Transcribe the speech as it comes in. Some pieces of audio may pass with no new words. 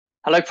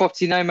Hello,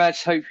 property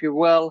nomads. Hope you're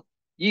well.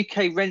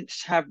 UK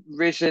rents have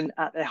risen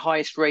at their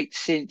highest rate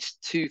since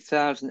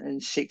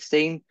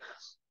 2016.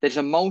 There's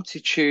a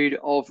multitude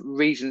of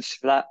reasons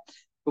for that.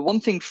 But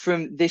one thing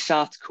from this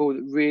article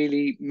that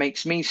really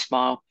makes me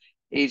smile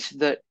is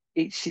that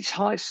it's its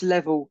highest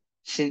level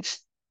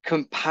since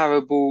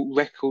comparable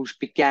records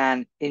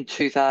began in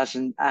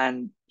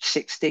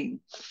 2016.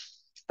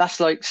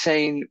 That's like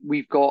saying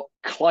we've got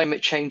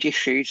climate change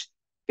issues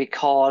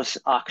because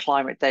our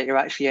climate data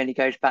actually only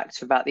goes back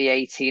to about the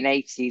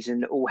 1880s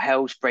and all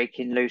hell's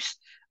breaking loose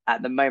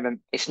at the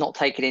moment. It's not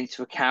taken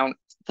into account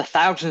the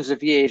thousands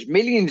of years,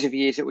 millions of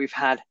years that we've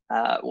had,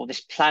 or this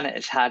planet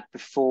has had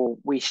before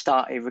we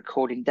started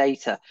recording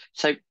data.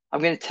 So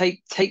I'm going to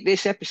take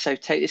this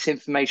episode, take this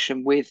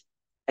information with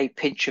a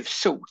pinch of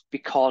salt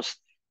because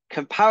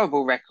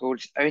comparable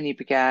records only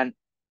began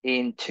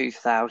in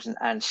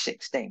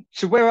 2016.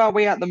 So where are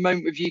we at the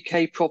moment with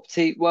UK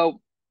property? Well,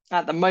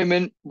 at the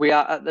moment, we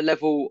are at the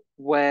level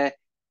where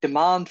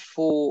demand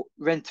for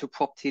rental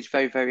property is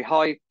very, very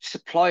high.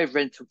 Supply of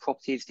rental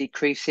property is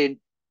decreasing.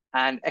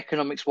 And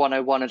Economics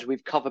 101, as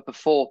we've covered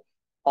before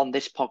on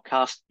this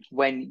podcast,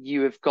 when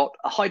you have got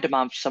a high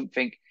demand for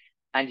something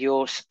and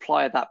your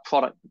supply of that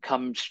product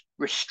becomes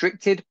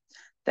restricted,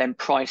 then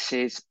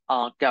prices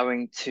are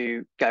going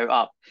to go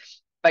up.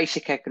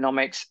 Basic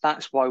economics,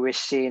 that's why we're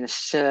seeing a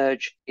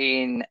surge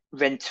in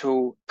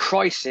rental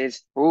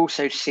prices. We're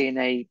also seeing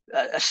a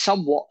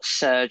somewhat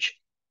surge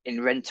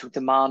in rental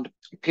demand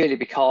purely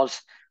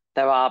because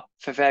there are,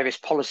 for various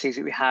policies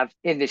that we have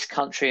in this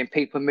country and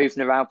people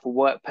moving around for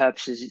work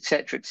purposes,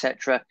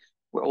 etc.,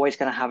 we're always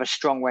going to have a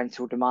strong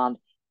rental demand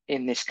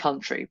in this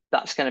country.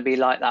 That's going to be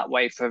like that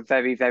way for a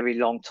very, very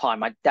long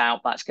time. I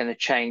doubt that's going to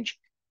change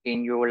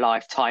in your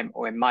lifetime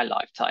or in my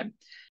lifetime.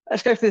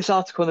 Let's go through this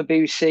article on the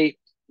BBC.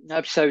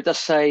 So it does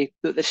say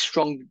that there's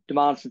strong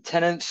demand from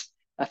tenants,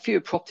 a few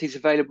properties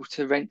available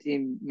to rent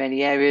in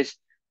many areas,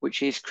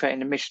 which is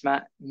creating a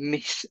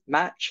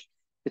mismatch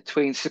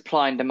between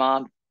supply and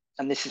demand.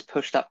 And this has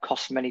pushed up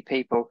costs for many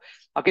people.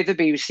 I'll give the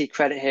BBC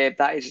credit here.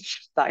 That is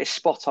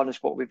spot on as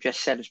what we've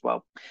just said as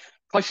well.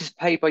 Prices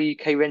paid by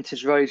UK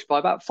renters rose by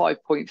about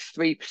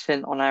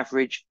 5.3% on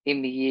average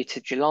in the year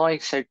to July,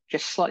 so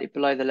just slightly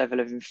below the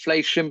level of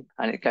inflation.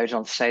 And it goes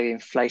on to say the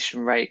inflation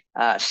rate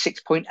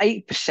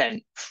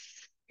 6.8%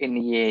 in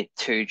the year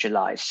to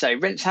July. So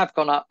rents have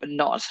gone up, but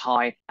not as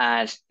high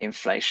as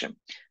inflation.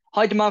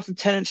 High demand from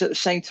tenants at the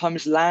same time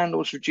as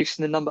landlords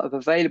reducing the number of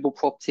available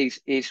properties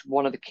is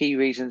one of the key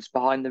reasons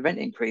behind the rent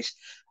increase.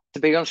 To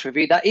be honest with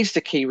you, that is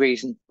the key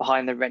reason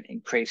behind the rent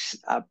increase.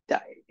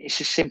 It's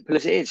as simple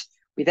as it is.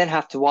 We then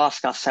have to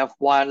ask ourselves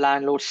why are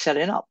landlords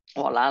selling up?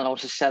 Well,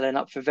 landlords are selling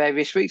up for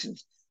various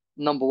reasons.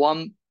 Number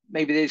one,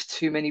 maybe there's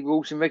too many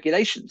rules and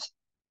regulations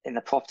in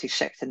the property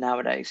sector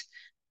nowadays.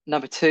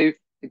 Number two,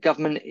 the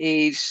government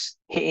is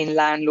hitting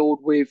landlord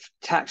with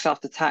tax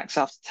after tax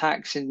after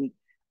tax and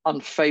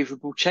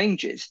unfavourable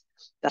changes.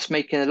 That's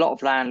making a lot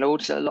of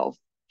landlords, a lot of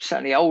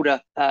certainly older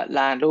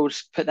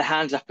landlords, put their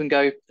hands up and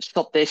go,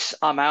 stop this,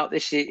 I'm out.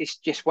 This is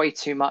just way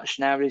too much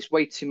now. There's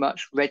way too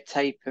much red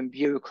tape and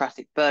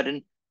bureaucratic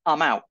burden.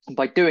 I'm out. And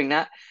by doing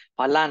that,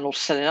 by landlords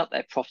selling up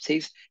their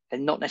properties, they're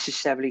not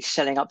necessarily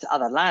selling up to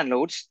other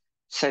landlords.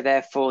 So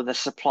therefore, the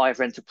supply of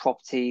rental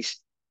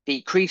properties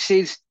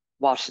decreases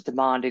whilst the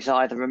demand is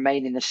either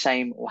remaining the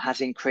same or has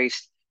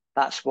increased.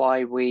 That's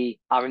why we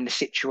are in the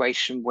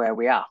situation where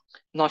we are.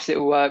 Nice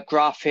little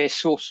graph here,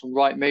 source from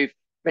Rightmove.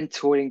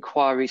 Rental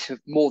inquiries have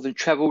more than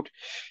trebled.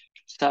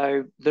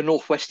 So the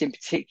Northwest in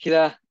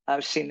particular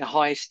has seen the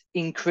highest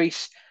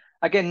increase.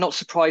 Again, not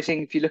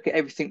surprising if you look at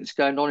everything that's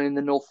going on in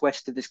the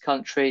Northwest of this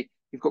country.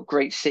 You've got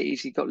great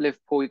cities. You've got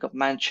Liverpool, you've got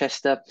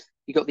Manchester,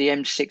 you've got the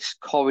M6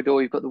 corridor,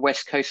 you've got the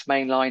West Coast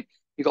Main Line.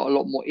 You've got a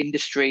lot more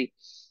industry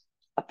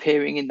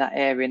appearing in that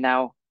area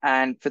now.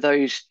 And for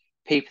those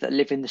people that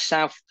live in the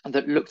south and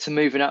that look to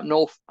moving up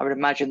north, I would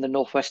imagine the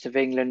northwest of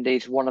England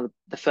is one of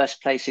the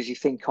first places you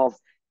think of,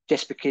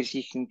 just because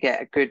you can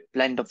get a good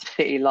blend of the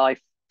city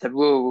life, the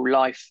rural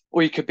life,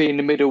 or you could be in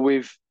the middle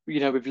with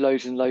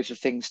loads and loads of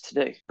things to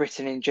do.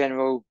 Britain in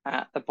general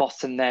at the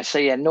bottom there. So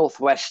yeah,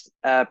 northwest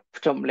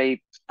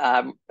predominantly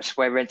that's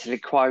where rental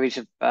inquiries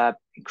have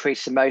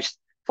increased the most,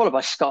 followed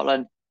by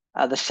Scotland,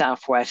 the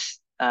southwest,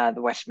 the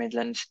West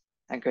Midlands,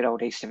 and good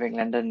old east of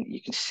England, and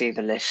you can see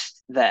the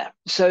list there.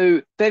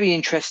 So very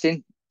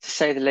interesting, to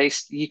say the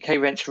least. UK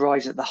rents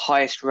rise at the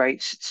highest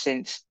rates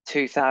since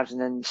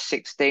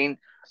 2016. You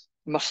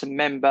must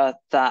remember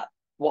that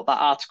what that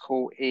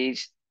article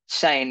is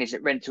saying is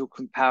that rental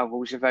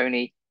comparables have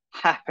only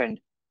happened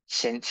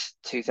since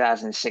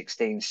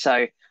 2016.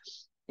 So,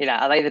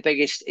 are they the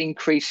biggest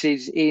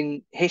increases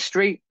in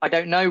history? I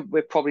don't know.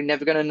 We're probably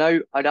never going to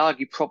know. I'd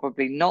argue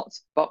probably not.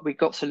 But we've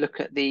got to look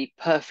at the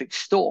perfect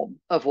storm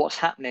of what's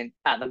happening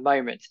at the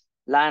moment.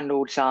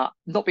 Landlords are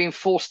not being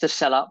forced to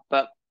sell up,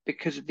 but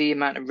because of the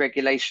amount of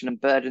regulation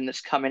and burden that's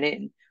has come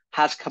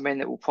in,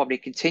 that will probably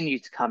continue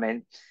to come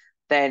in,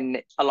 then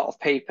a lot of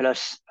people are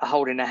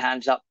holding their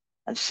hands up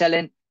and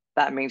selling.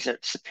 That means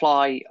that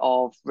supply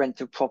of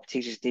rental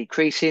properties is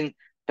decreasing.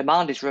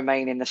 demand is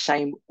remaining the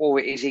same or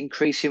it is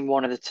increasing,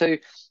 one of the two.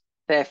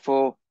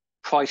 Therefore,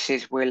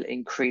 prices will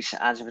increase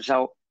as a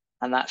result.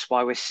 And that's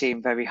why we're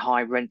seeing very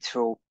high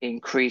rental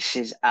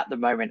increases at the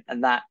moment.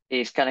 And that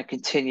is going to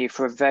continue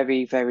for a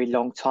very, very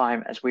long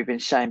time, as we've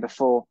been saying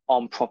before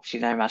on Property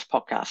Nomads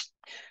podcast.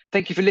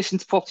 Thank you for listening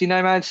to Property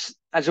Nomads.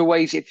 As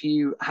always, if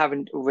you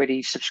haven't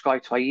already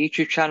subscribed to our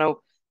YouTube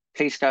channel,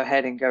 please go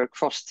ahead and go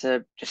across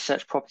to just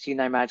search Property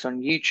Nomads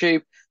on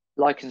YouTube.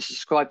 Like and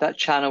subscribe that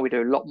channel. We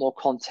do a lot more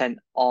content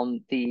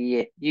on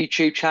the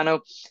YouTube channel.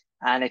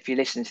 And if you're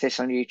listening to this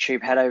on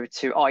YouTube, head over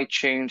to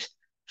iTunes,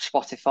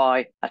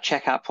 Spotify,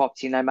 check out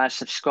Property Nomads,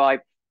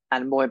 subscribe,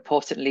 and more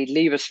importantly,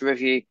 leave us a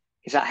review,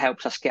 because that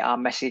helps us get our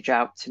message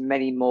out to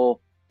many more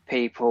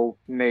people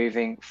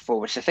moving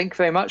forward. So thank you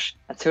very much.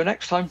 Until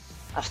next time,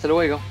 hasta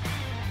luego.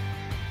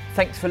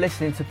 Thanks for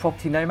listening to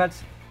Property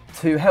Nomads.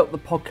 To help the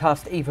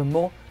podcast even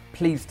more,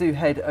 please do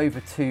head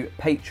over to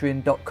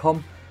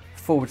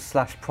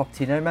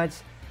patreon.com/Property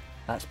Nomads.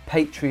 That's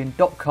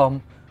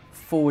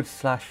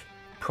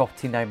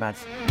patreon.com/Property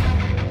Nomads.